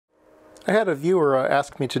I had a viewer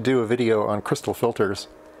ask me to do a video on crystal filters,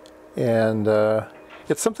 and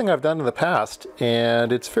it's something I've done in the past,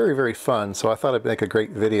 and it's very, very fun, so I thought I'd make a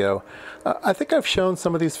great video. I think I've shown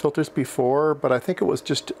some of these filters before, but I think it was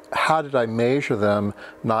just how did I measure them,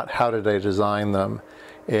 not how did I design them,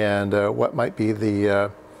 and what might be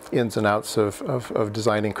the ins and outs of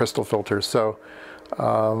designing crystal filters. So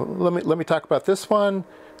let me talk about this one.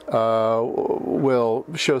 We'll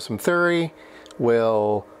show some theory,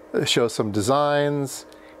 we'll show some designs,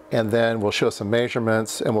 and then we'll show some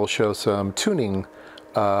measurements, and we'll show some tuning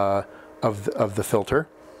of the filter.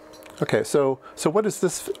 Okay, so what is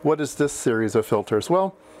this series of filters?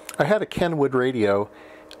 Well, I had a Kenwood radio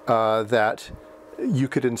that you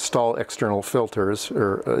could install external filters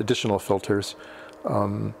or additional filters.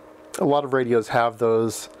 A lot of radios have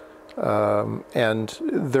those, and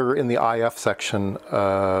they're in the IF section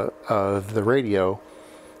of the radio.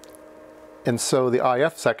 And so the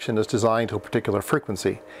IF section is designed to a particular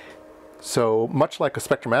frequency. So much like a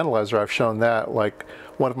spectrum analyzer, I've shown that, like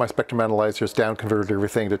one of my spectrum analyzers down converted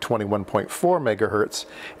everything to 21.4 megahertz,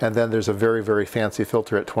 and then there's a very, very fancy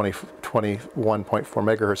filter at 21.4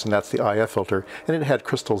 megahertz, and that's the IF filter, and it had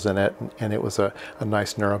crystals in it, and it was a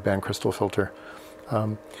nice narrowband crystal filter.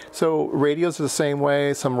 So radios are the same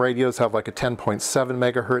way. Some radios have like a 10.7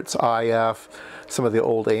 megahertz IF. Some of the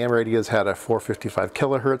old AM radios had a 455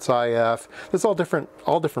 kilohertz IF. There's all different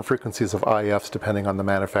frequencies of IFs depending on the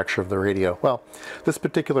manufacturer of the radio. Well, this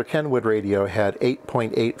particular Kenwood radio had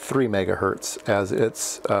 8.83 megahertz as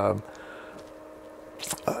its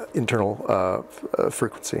internal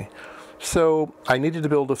frequency. So I needed to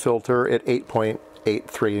build a filter at 8.83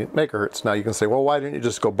 megahertz. Now you can say, well, why didn't you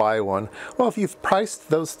just go buy one? Well, if you've priced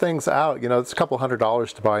those things out, you know, it's a couple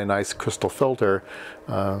 $100s to buy a nice crystal filter,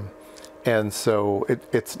 and so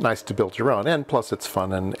it's nice to build your own, and plus it's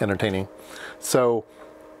fun and entertaining. So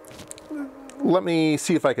let me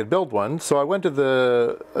see if I could build one. So I went to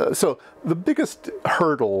the biggest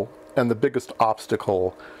hurdle and the biggest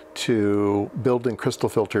obstacle to building crystal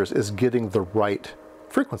filters is getting the right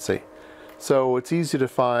frequency. So it's easy to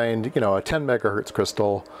find, you know, a 10 megahertz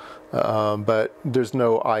crystal, but there's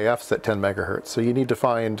no IFs at 10 megahertz. So you need to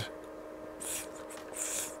find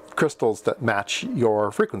crystals that match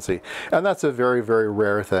your frequency. And that's a very, very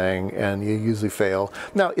rare thing, and you usually fail.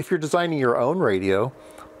 Now, if you're designing your own radio,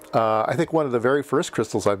 I think one of the very first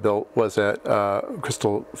crystals I built was at,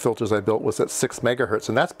 crystal filters I built was at 6 megahertz,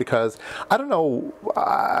 and that's because, I don't know,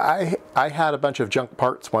 I had a bunch of junk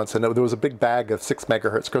parts once, and there was a big bag of 6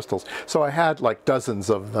 megahertz crystals, so I had like dozens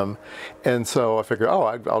of them, and so I figured, oh,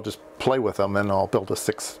 I'll just play with them, and I'll build a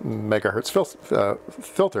 6 megahertz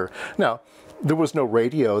filter. Now, there was no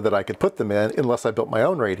radio that I could put them in unless I built my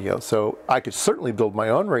own radio. So I could certainly build my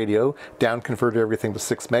own radio, down convert everything to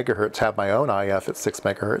 6 megahertz, have my own IF at 6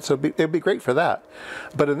 megahertz. So it'd be great for that.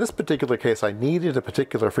 But in this particular case, I needed a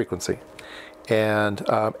particular frequency, and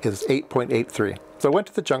it's 8.83. So I went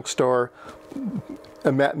to the junk store,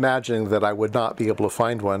 imagining that I would not be able to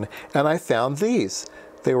find one, and I found these.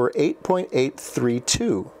 They were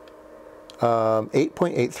 8.832.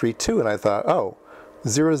 8.832, and I thought, oh,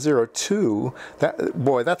 002,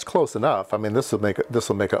 that's close enough. I mean, this will make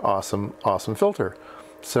an awesome filter.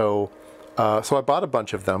 So so I bought a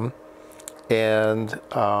bunch of them, and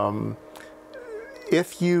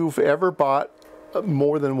if you've ever bought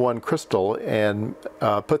more than one crystal and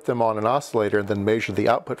put them on an oscillator and then measure the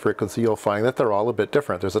output frequency, you'll find that they're all a bit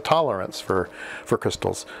different. There's a tolerance for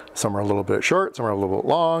crystals. Some are a little bit short, some are a little bit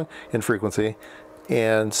long in frequency,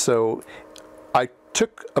 and so I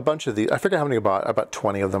took a bunch of these. I forget how many I bought, about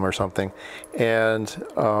 20 of them or something, and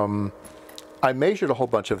I measured a whole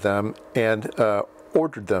bunch of them and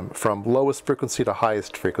ordered them from lowest frequency to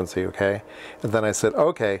highest frequency, okay? And then I said,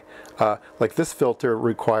 okay, like this filter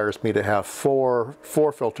requires me to have four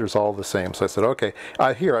filters all the same. So I said, okay,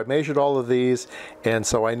 here, I measured all of these, and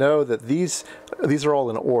so I know that these are all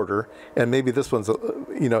in order, and maybe this one's,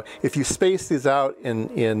 you know, if you space these out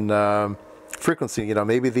in frequency, you know,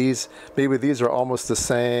 maybe these are almost the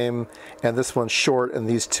same, and this one's short and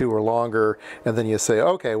these two are longer, and then you say,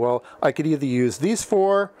 okay, well, I could either use these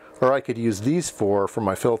 4 or I could use these 4 for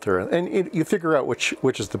my filter, and you figure out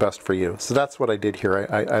which is the best for you. So that's what I did here.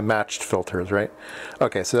 I matched filters, right?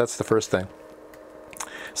 Okay, so that's the first thing.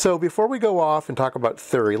 So before we go off and talk about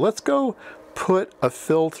theory, let's go put a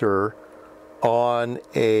filter on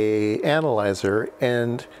a analyzer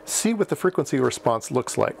and see what the frequency response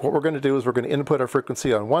looks like. What we're going to do is we're going to input our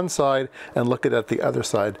frequency on one side and look at it at the other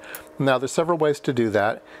side. Now there's several ways to do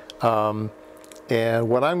that. And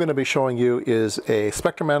what I'm going to be showing you is a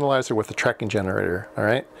spectrum analyzer with a tracking generator, all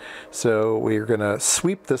right? So we're going to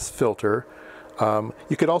sweep this filter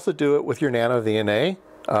You could also do it with your nano VNA.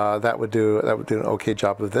 That would do an okay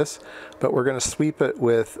job of this, but we're going to sweep it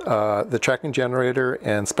with the tracking generator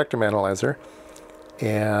and spectrum analyzer,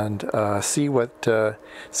 and see what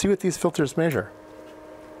these filters measure.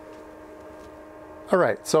 All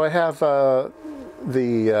right, so I have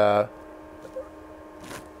the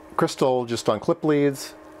crystal just on clip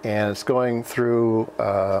leads, and it's going through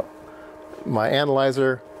my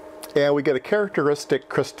analyzer, and we get a characteristic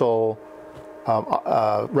crystal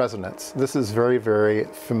resonance. This is very, very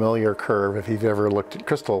familiar curve if you've ever looked at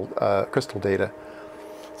crystal data.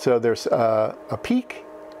 So there's a peak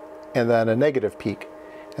and then a negative peak,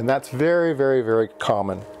 and that's very, very, very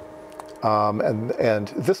common. And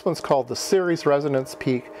this one's called the series resonance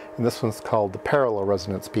peak, and this one's called the parallel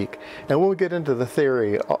resonance peak. And when we get into the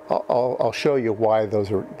theory, I'll show you why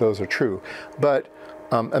those are true. But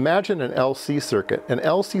imagine an LC circuit. An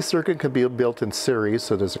LC circuit can be built in series,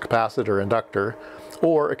 so there's a capacitor inductor,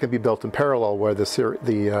 or it can be built in parallel where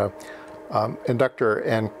the inductor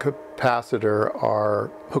and capacitor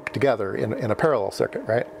are hooked together in a parallel circuit,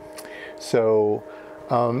 right? So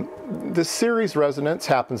the series resonance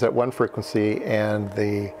happens at one frequency, and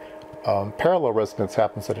the parallel resonance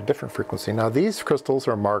happens at a different frequency. Now these crystals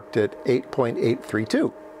are marked at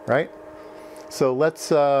 8.832, right? So let's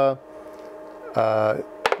go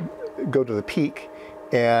to the peak,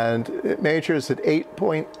 and it measures at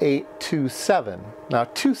 8.827. Now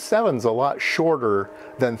 27 is a lot shorter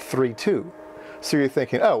than 32. So you're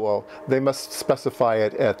thinking, oh well, they must specify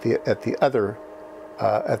it at the other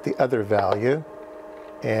value.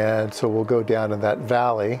 And so we'll go down in that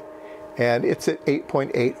valley, and it's at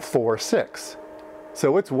 8.846.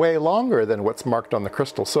 So it's way longer than what's marked on the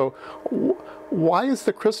crystal. So why is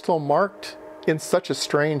the crystal marked in such a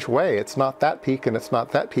strange way? It's not that peak and it's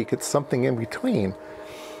not that peak, it's something in between.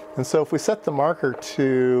 And so if we set the marker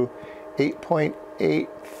to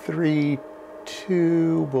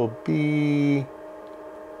 8.832, will be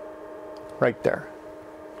right there.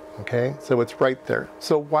 Okay, so it's right there.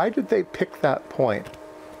 So why did they pick that point?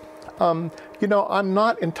 You know, I'm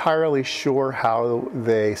not entirely sure how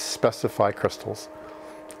they specify crystals,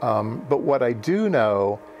 but what I do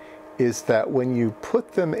know is that when you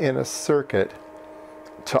put them in a circuit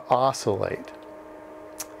to oscillate,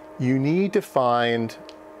 you need to find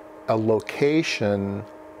a location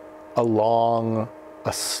along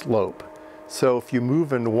a slope. So if you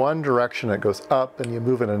move in one direction, it goes up, and you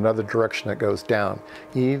move in another direction, it goes down.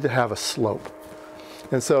 You need to have a slope.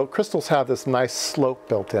 And so crystals have this nice slope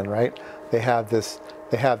built in, right? They have this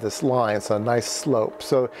line, it's a nice slope.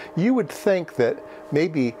 So you would think that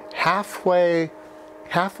maybe halfway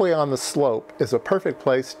on the slope is a perfect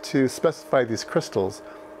place to specify these crystals.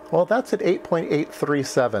 Well, that's at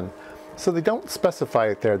 8.837. So they don't specify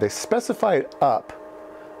it there. They specify it up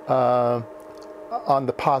on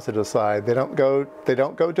the positive side. They don't go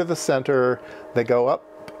to the center. They go up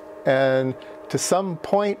and to some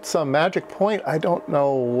point, some magic point. I don't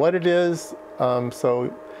know what it is.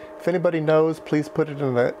 So if anybody knows, please put it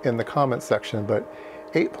in the comment section. But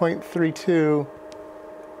 8.32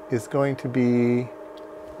 is going to be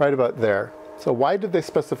right about there. So why did they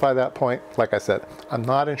specify that point? Like I said, I'm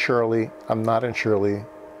not sure.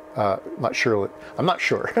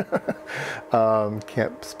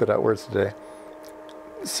 Can't spit out words today.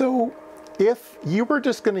 So if you were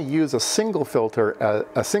just going to use a single filter,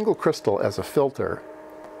 a single crystal as a filter,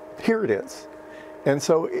 here it is. And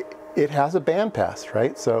so it has a bandpass,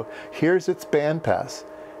 right? So here's its bandpass.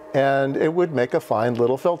 And it would make a fine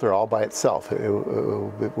little filter all by itself.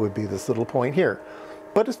 It would be this little point here.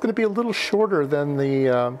 But it's going to be a little shorter than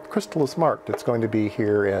the crystal is marked. It's going to be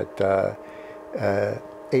here at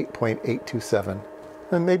 8.827.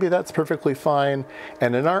 And maybe that's perfectly fine.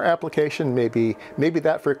 And in our application, maybe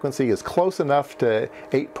that frequency is close enough to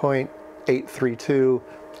 8.832,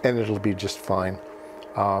 and it'll be just fine.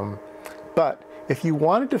 But if you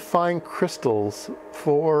wanted to find crystals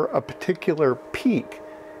for a particular peak,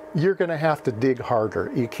 you're going to have to dig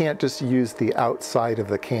harder. You can't just use the outside of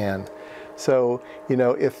the can. So, you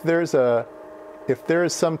know, if there is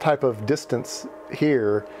some type of distance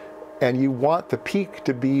here, and you want the peak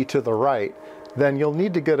to be to the right, then you'll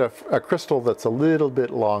need to get a crystal that's a little bit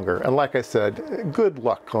longer. And like I said, good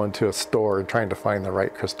luck going to a store and trying to find the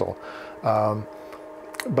right crystal.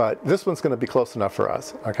 But this one's going to be close enough for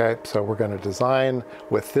us, okay? So we're going to design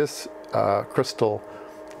with this crystal,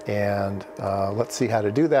 and let's see how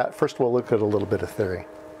to do that. First, we'll look at a little bit of theory.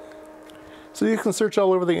 So you can search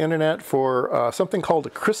all over the internet for something called a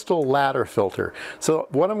crystal ladder filter. So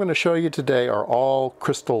what I'm going to show you today are all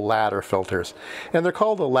crystal ladder filters. And they're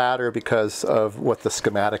called a ladder because of what the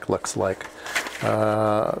schematic looks like.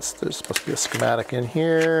 There's supposed to be a schematic in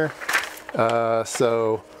here. This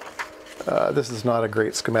is not a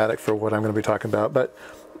great schematic for what I'm going to be talking about, but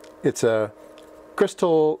it's a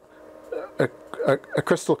crystal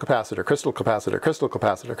crystal capacitor, crystal capacitor, crystal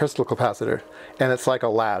capacitor, crystal capacitor, and it's like a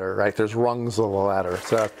ladder, right? There's rungs of a ladder,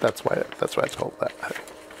 so that's why it's called that.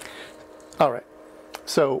 All right,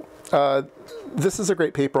 so this is a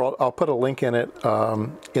great paper. I'll put a link in it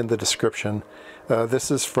in the description. This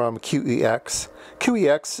is from QEX.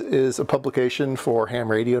 QEX is a publication for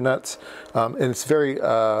ham radio nuts, and it's very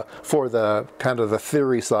for the kind of the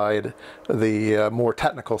theory side, the more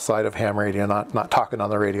technical side of ham radio, not talking on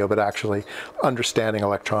the radio, but actually understanding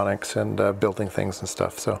electronics and building things and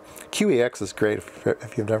stuff. So QEX is great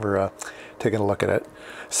if you've never taken a look at it.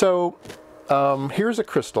 So here's a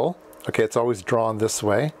crystal. Okay, it's always drawn this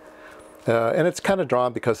way. And it's kind of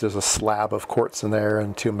drawn because there's a slab of quartz in there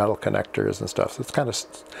and two metal connectors and stuff. So it's kind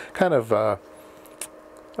of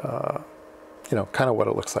you know, kind of what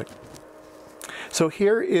it looks like. So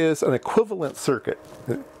here is an equivalent circuit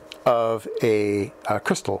of a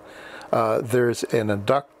crystal. There's an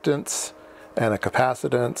inductance and a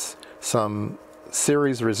capacitance, some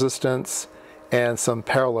series resistance, and some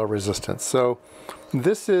parallel resistance. So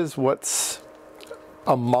this is what's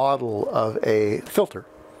a model of a filter.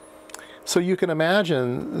 So you can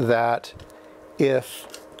imagine that if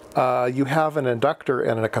you have an inductor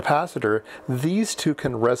and a capacitor, these two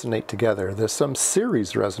can resonate together. There's some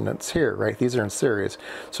series resonance here, right? These are in series.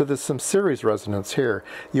 So there's some series resonance here.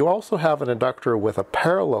 You also have an inductor with a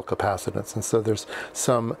parallel capacitance, and so there's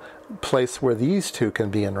some place where these two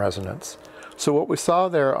can be in resonance. So what we saw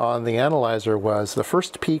there on the analyzer was the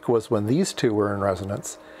first peak was when these two were in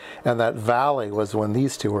resonance, and that valley was when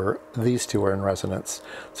these two were in resonance.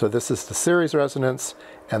 So this is the series resonance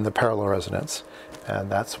and the parallel resonance,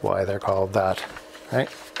 and that's why they're called that, right?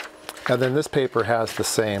 And then this paper has the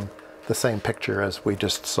same picture as we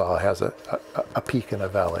just saw. It has a peak and a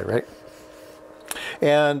valley, right?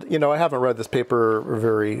 And you know, I haven't read this paper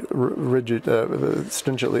very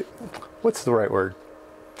stringently. What's the right word?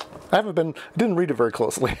 Didn't read it very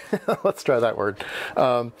closely. Let's try that word.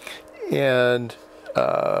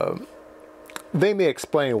 They may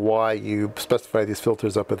explain why you specify these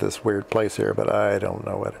filters up at this weird place here, but I don't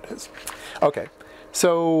know what it is. Okay,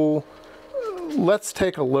 so let's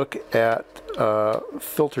take a look at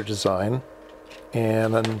filter design.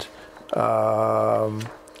 And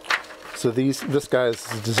so this guy's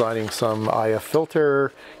designing some IF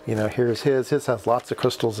filter. You know, here's his. His has lots of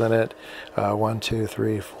crystals in it. 1, 2,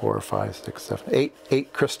 3, 4, 5, 6, 7,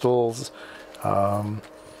 8 crystals.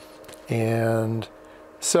 And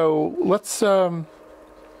so let's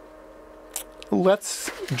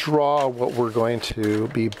draw what we're going to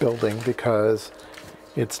be building, because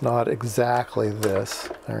it's not exactly this.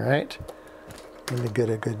 All right. Let me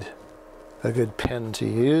get a good pen to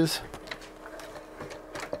use.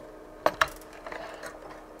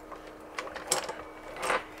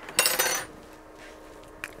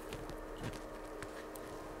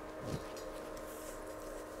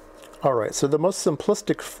 All right, so the most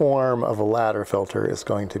simplistic form of a ladder filter is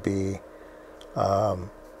going to be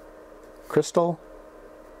crystal,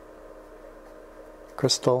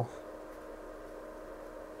 crystal,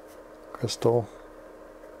 crystal,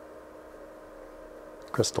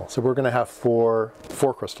 crystal. So we're going to have four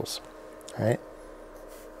crystals, all right?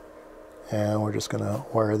 And we're just going to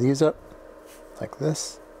wire these up like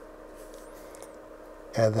this.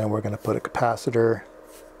 And then we're going to put a capacitor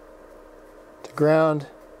to ground.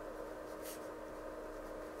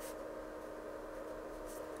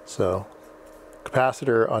 So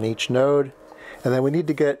capacitor on each node, and then we need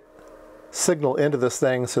to get signal into this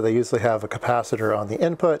thing, so they usually have a capacitor on the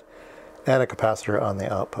input and a capacitor on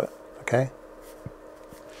the output, okay?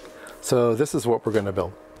 So this is what we're going to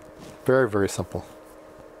build. Very, very simple.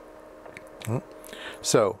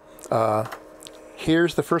 So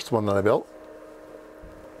here's the first one that I built.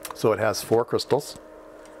 So it has 4 crystals,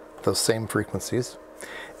 those same frequencies,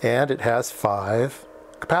 and it has 5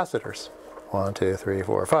 capacitors. 1, 2, 3,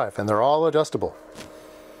 4, 5, and they're all adjustable.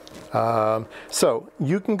 So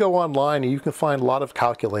you can go online and you can find a lot of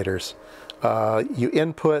calculators. You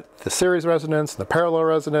input the series resonance, and the parallel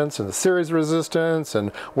resonance, and the series resistance,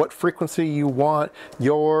 and what frequency you want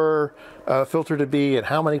your filter to be, and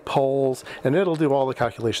how many poles, and it'll do all the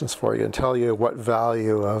calculations for you and tell you what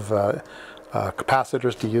value of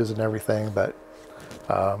capacitors to use and everything. But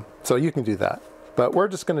so you can do that. But we're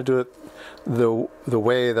just going to do it the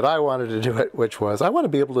way that I wanted to do it, which was I want to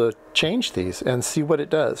be able to change these and see what it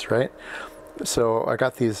does, right? So I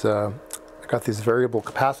got these variable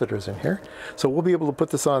capacitors in here. So we'll be able to put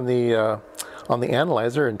this on the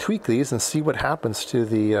analyzer and tweak these and see what happens to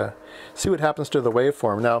the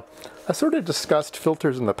waveform. Now, I sort of discussed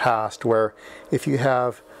filters in the past where if you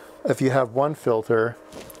have one filter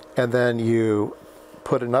and then you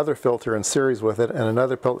put another filter in series with it and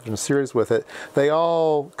another filter in series with it, they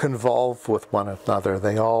all convolve with one another.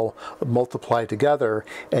 They all multiply together,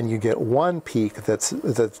 and you get one peak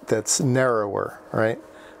that's narrower, right?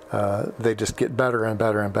 They just get better and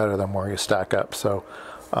better and better the more you stack up. So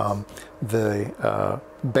the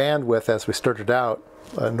bandwidth, as we started out,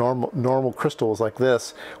 normal crystals like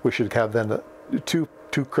this, we should have then two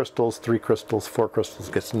crystals, 3 crystals, 4 crystals,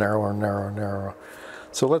 gets narrower and narrower and narrower.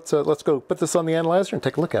 So let's go put this on the analyzer and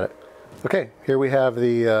take a look at it. Okay, here we have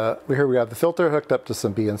the filter hooked up to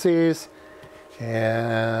some BNCs,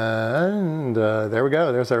 and there we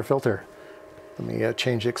go. There's our filter. Let me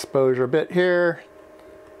change the exposure a bit here.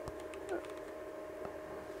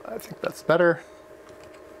 I think that's better.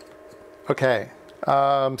 Okay,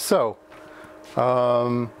 you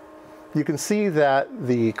can see that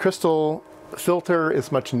the crystal filter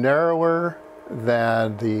is much narrower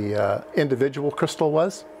than the individual crystal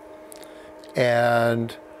was,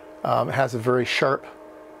 and has a very sharp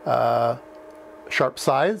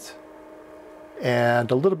sides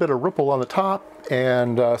and a little bit of ripple on the top.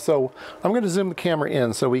 And so I'm going to zoom the camera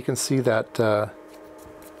in so we can see that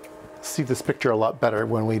see this picture a lot better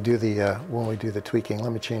when we do the tweaking.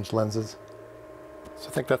 Let me change lenses. So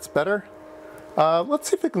I think that's better. Let's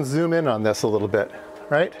see if we can zoom in on this a little bit,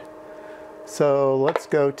 right? So let's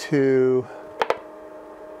go to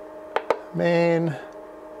main,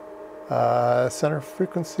 center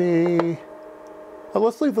frequency. Well,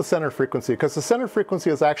 let's leave the center frequency, because the center frequency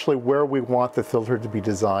is actually where we want the filter to be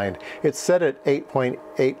designed. It's set at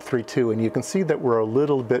 8.832, and you can see that we're a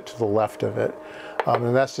little bit to the left of it.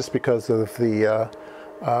 And that's just because of the,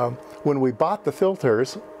 when we bought the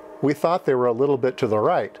filters, we thought they were a little bit to the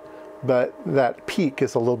right, but that peak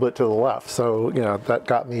is a little bit to the left. So, you know, that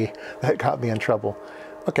got me in trouble.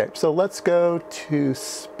 Okay, so let's go to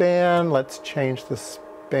span. Let's change the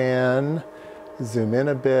span. Zoom in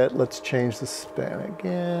a bit. Let's change the span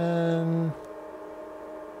again.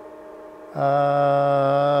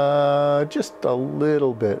 Just a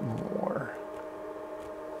little bit more.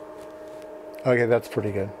 Okay, that's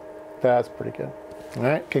pretty good. That's pretty good. All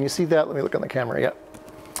right, can you see that? Let me look on the camera. Yep.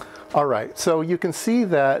 All right, so you can see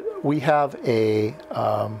that we have a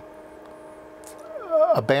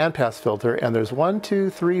bandpass filter, and there's 1, 2,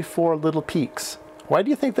 3, 4 little peaks. Why do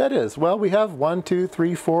you think that is? Well, we have 1, 2,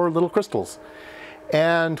 3, 4 little crystals,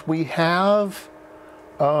 and we have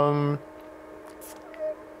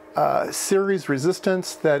series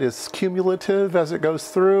resistance that is cumulative as it goes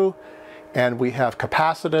through, and we have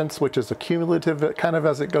capacitance, which is a cumulative kind of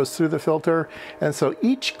as it goes through the filter. And so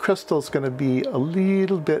each crystal is going to be a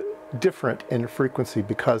little bit different in frequency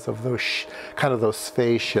because of those kind of those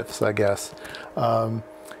phase shifts, I guess.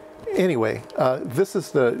 Anyway, this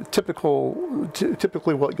is the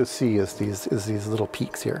typically what you'll see is these little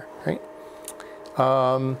peaks here, right?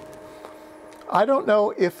 I don't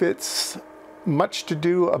know if it's much to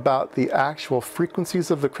do about the actual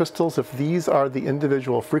frequencies of the crystals, if these are the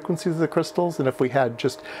individual frequencies of the crystals, and if we had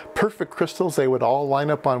just perfect crystals, they would all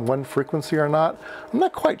line up on one frequency or not. I'm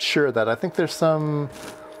not quite sure that. I think there's some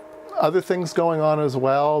other things going on as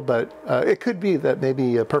well, but it could be that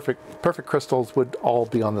maybe perfect crystals would all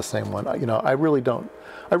be on the same one. You know, I really don't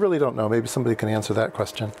know. Maybe somebody can answer that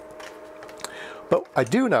question. But I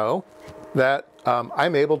do know that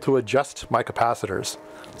I'm able to adjust my capacitors.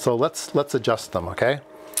 So let's adjust them, okay?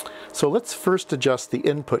 So let's first adjust the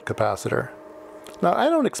input capacitor. Now I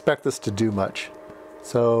don't expect this to do much.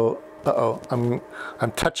 So I'm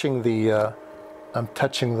touching the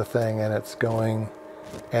thing, and it's going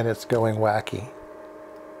wacky.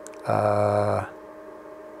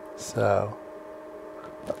 So,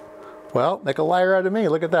 well, make a liar out of me.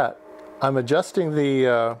 Look at that. I'm adjusting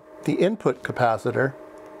the input capacitor,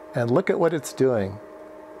 and look at what it's doing.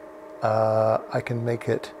 I can make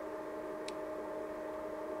it.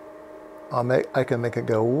 I can make it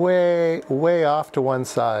go way off to one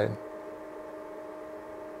side.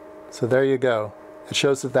 So there you go. It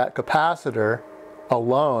shows that capacitor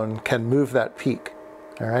alone can move that peak.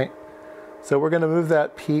 All right. So we're going to move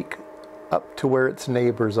that peak up to where its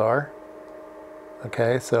neighbors are.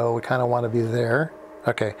 Okay. So we kind of want to be there.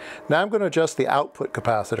 Okay. Now I'm going to adjust the output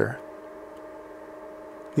capacitor.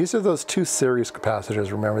 These are those two series capacitors,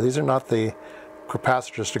 remember. These are not the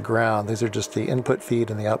capacitors to ground. These are just the input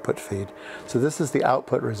feed and the output feed. So this is the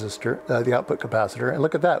output resistor, the output capacitor. And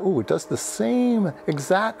look at that. Ooh, it does the same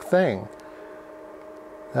exact thing.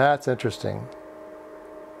 That's interesting.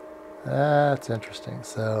 That's interesting.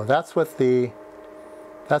 So that's what those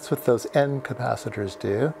N capacitors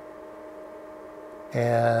do.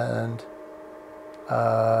 And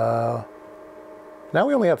now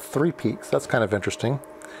we only have 3 peaks. That's kind of interesting.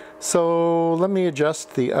 So let me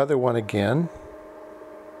adjust the other one again.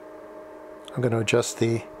 I'm going to adjust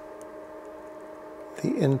the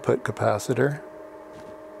input capacitor.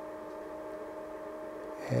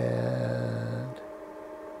 And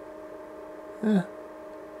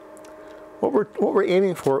what we're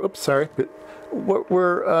aiming for, oops, sorry, but what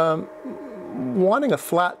we're wanting a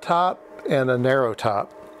flat top and a narrow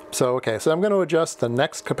top. So okay, so I'm going to adjust the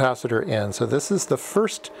next capacitor in. So this is the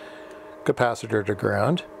first capacitor to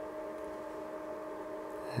ground.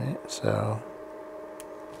 Okay, so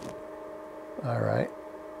all right,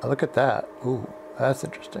 look at that. Ooh, that's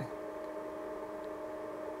interesting.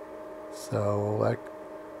 So like,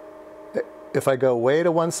 if I go way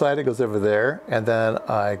to one side, it goes over there, and then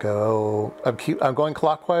I'm going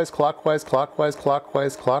clockwise, clockwise, clockwise,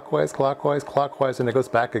 clockwise, clockwise, clockwise, clockwise, and it goes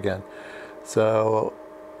back again. So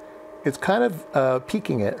it's kind of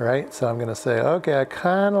peaking it, right? So I'm going to say, okay, I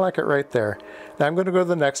kind of like it right there. Now I'm going to go to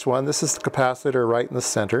the next one. This is the capacitor right in the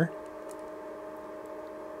center.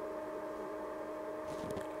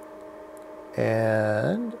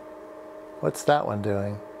 And what's that one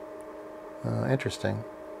doing? Interesting.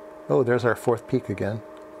 Oh, there's our 4th peak again.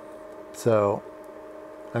 So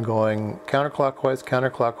I'm going counterclockwise,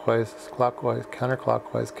 counterclockwise, clockwise,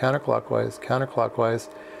 counterclockwise, counterclockwise, counterclockwise,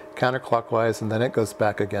 counterclockwise, and then it goes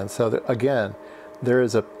back again. So again,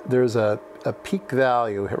 there's a peak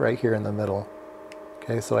value right here in the middle.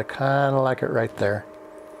 Okay, so I kind of like it right there.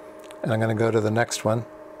 And I'm going to go to the next one.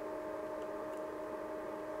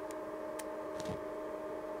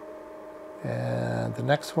 And the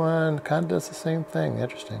next one kind of does the same thing.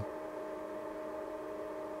 Interesting.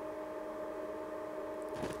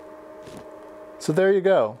 So there you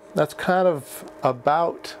go. That's kind of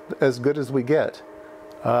about as good as we get.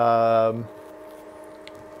 So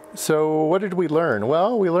what did we learn?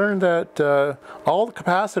 Well, we learned that all the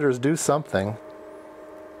capacitors do something,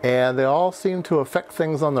 and they all seem to affect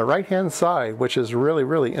things on the right-hand side, which is really,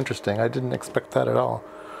 really interesting. I didn't expect that at all.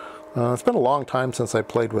 It's been a long time since I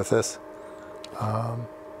played with this.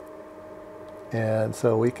 And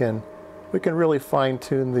so we can really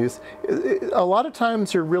fine-tune these. A lot of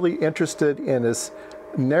times you're really interested in as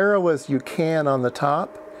narrow as you can on the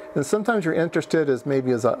top, and sometimes you're interested as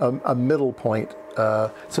maybe as a middle point.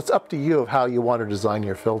 So it's up to you of how you want to design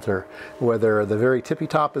your filter, whether the very tippy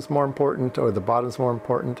top is more important or the bottom is more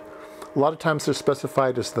important. A lot of times they're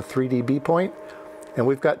specified as the 3 dB point, and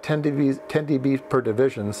we've got 10 dB per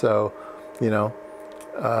division, so, you know,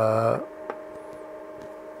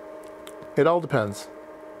 it all depends.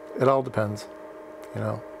 It all depends, you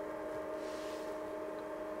know.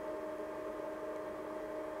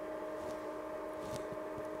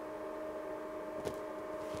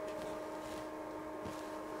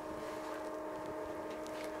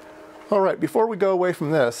 All right, before we go away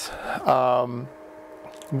from this,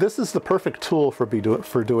 this is the perfect tool for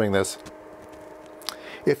doing this.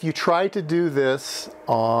 If you try to do this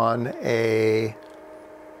on a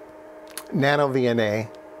nano VNA,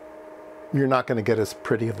 you're not going to get as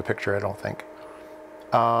pretty of a picture, I don't think.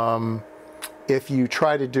 If you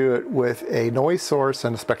try to do it with a noise source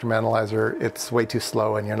and a spectrum analyzer, it's way too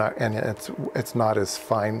slow, and it's not as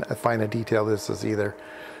fine a detail as this either.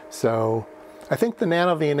 So I think the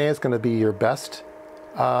nano VNA is going to be your best.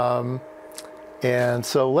 And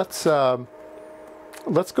so let's go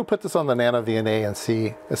put this on the nano VNA and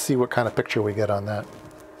see what kind of picture we get on that.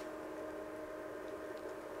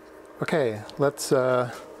 Okay, let's go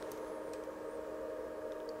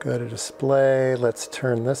to display. Let's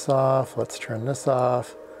turn this off. Let's turn this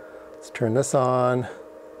off. Let's turn this on.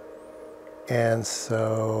 And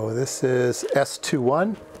so this is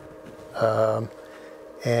S21.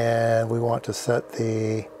 And we want to set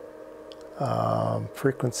the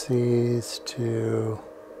frequencies to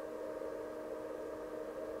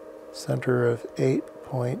center of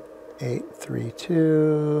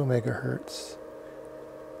 8.832 megahertz.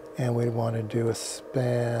 And we want to do a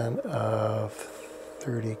span of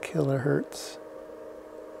 30 kilohertz.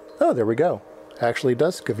 Oh, there we go. Actually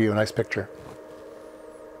does give you a nice picture.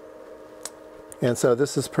 And so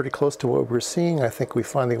this is pretty close to what we're seeing. I think we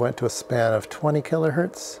finally went to a span of 20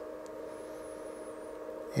 kilohertz.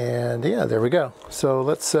 And yeah, there we go. So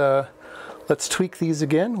let's tweak these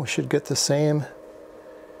again. We should get the same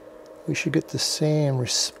we should get the same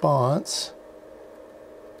response.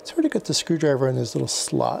 It's hard to get the screwdriver in these little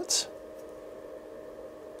slots.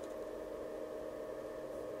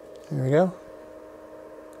 There we go.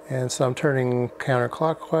 And so I'm turning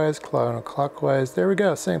counterclockwise, counterclockwise. There we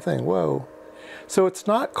go, same thing. Whoa. So it's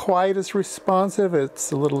not quite as responsive.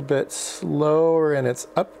 It's a little bit slower in its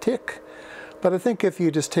uptick. But I think if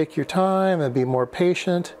you just take your time and be more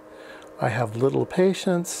patient, I have little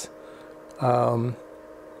patience. So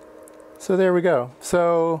there we go.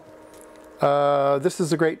 So this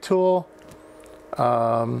is a great tool.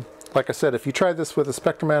 Like I said, if you try this with a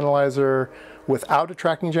spectrum analyzer without a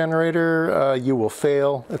tracking generator, you will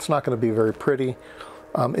fail. It's not going to be very pretty.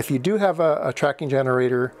 If you do have a tracking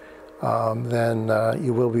generator, then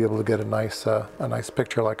you will be able to get a nice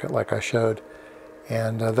picture like I showed.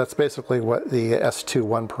 And that's basically what the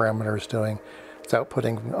S21 parameter is doing. It's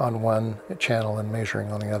outputting on one channel and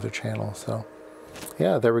measuring on the other channel. So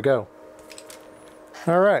yeah, there we go.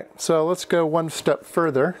 All right, so let's go one step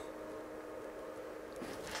further.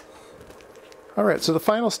 All right, so the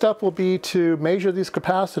final step will be to measure these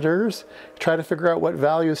capacitors, try to figure out what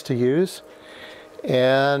values to use,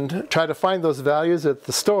 and try to find those values at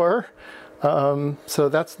the store. So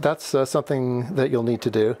that's something that you'll need to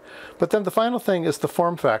do. But then the final thing is the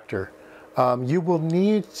form factor. You will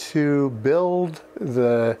need to build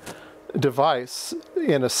the device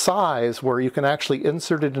in a size where you can actually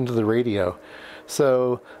insert it into the radio.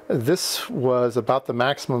 So this was about the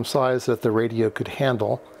maximum size that the radio could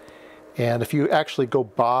handle. And if you actually go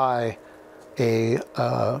buy a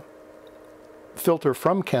filter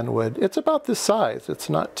from Kenwood, it's about this size. It's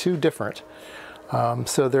not too different.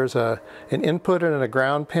 So there's an input and a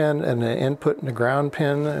ground pin and an input and a ground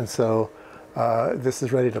pin, and so this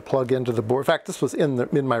is ready to plug into the board. In fact, this was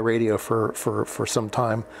in my radio for some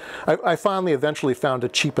time. I finally eventually found a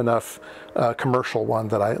cheap enough commercial one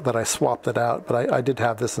that I swapped it out, but I did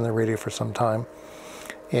have this in the radio for some time.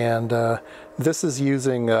 And this is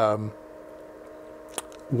using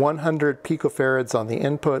 100 picofarads on the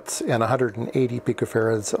inputs and 180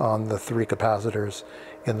 picofarads on the 3 capacitors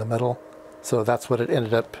in the middle. So that's what it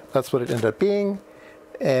ended up being.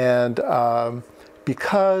 And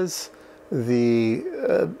because the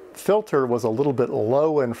filter was a little bit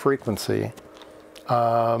low in frequency,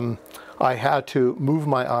 I had to move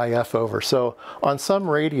my IF over. So on some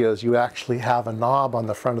radios, you actually have a knob on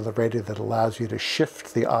the front of the radio that allows you to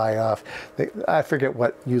shift the IF. I forget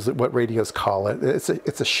what radios call it.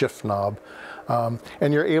 It's a shift knob.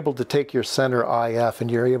 And you're able to take your center IF and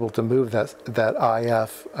you're able to move that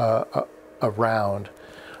IF around.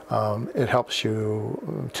 It helps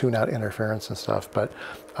you tune out interference and stuff. But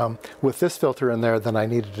with this filter in there, then I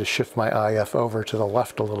needed to shift my IF over to the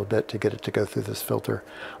left a little bit to get it to go through this filter.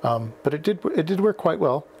 But it did work quite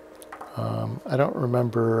well. I don't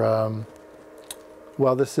remember.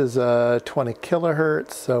 Well, this is 20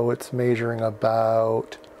 kilohertz, so it's measuring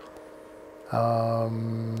about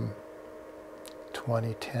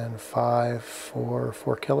 20, 10, 5, 4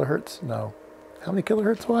 kilohertz. No, how many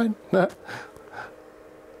kilohertz wide?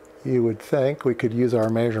 You would think we could use our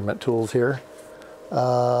measurement tools here.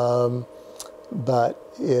 But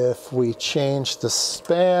if we change the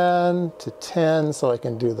span to 10 so I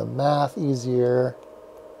can do the math easier,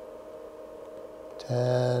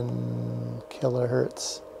 10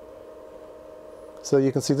 kilohertz. So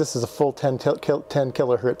you can see this is a full 10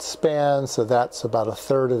 kilohertz span, so that's about a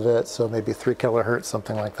third of it, so maybe 3 kilohertz,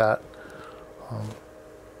 something like that.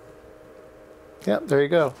 Yeah, there you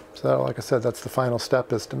go. So like I said, that's the final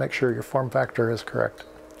step, is to make sure your form factor is correct.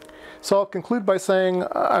 So I'll conclude by saying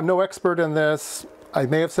I'm no expert in this. I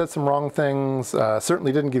may have said some wrong things,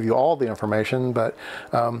 certainly didn't give you all the information, but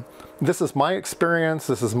this is my experience,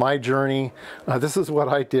 this is my journey, this is what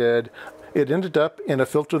I did. It ended up in a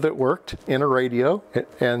filter that worked in a radio,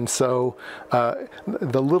 and so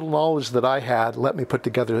the little knowledge that I had let me put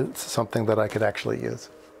together something that I could actually use.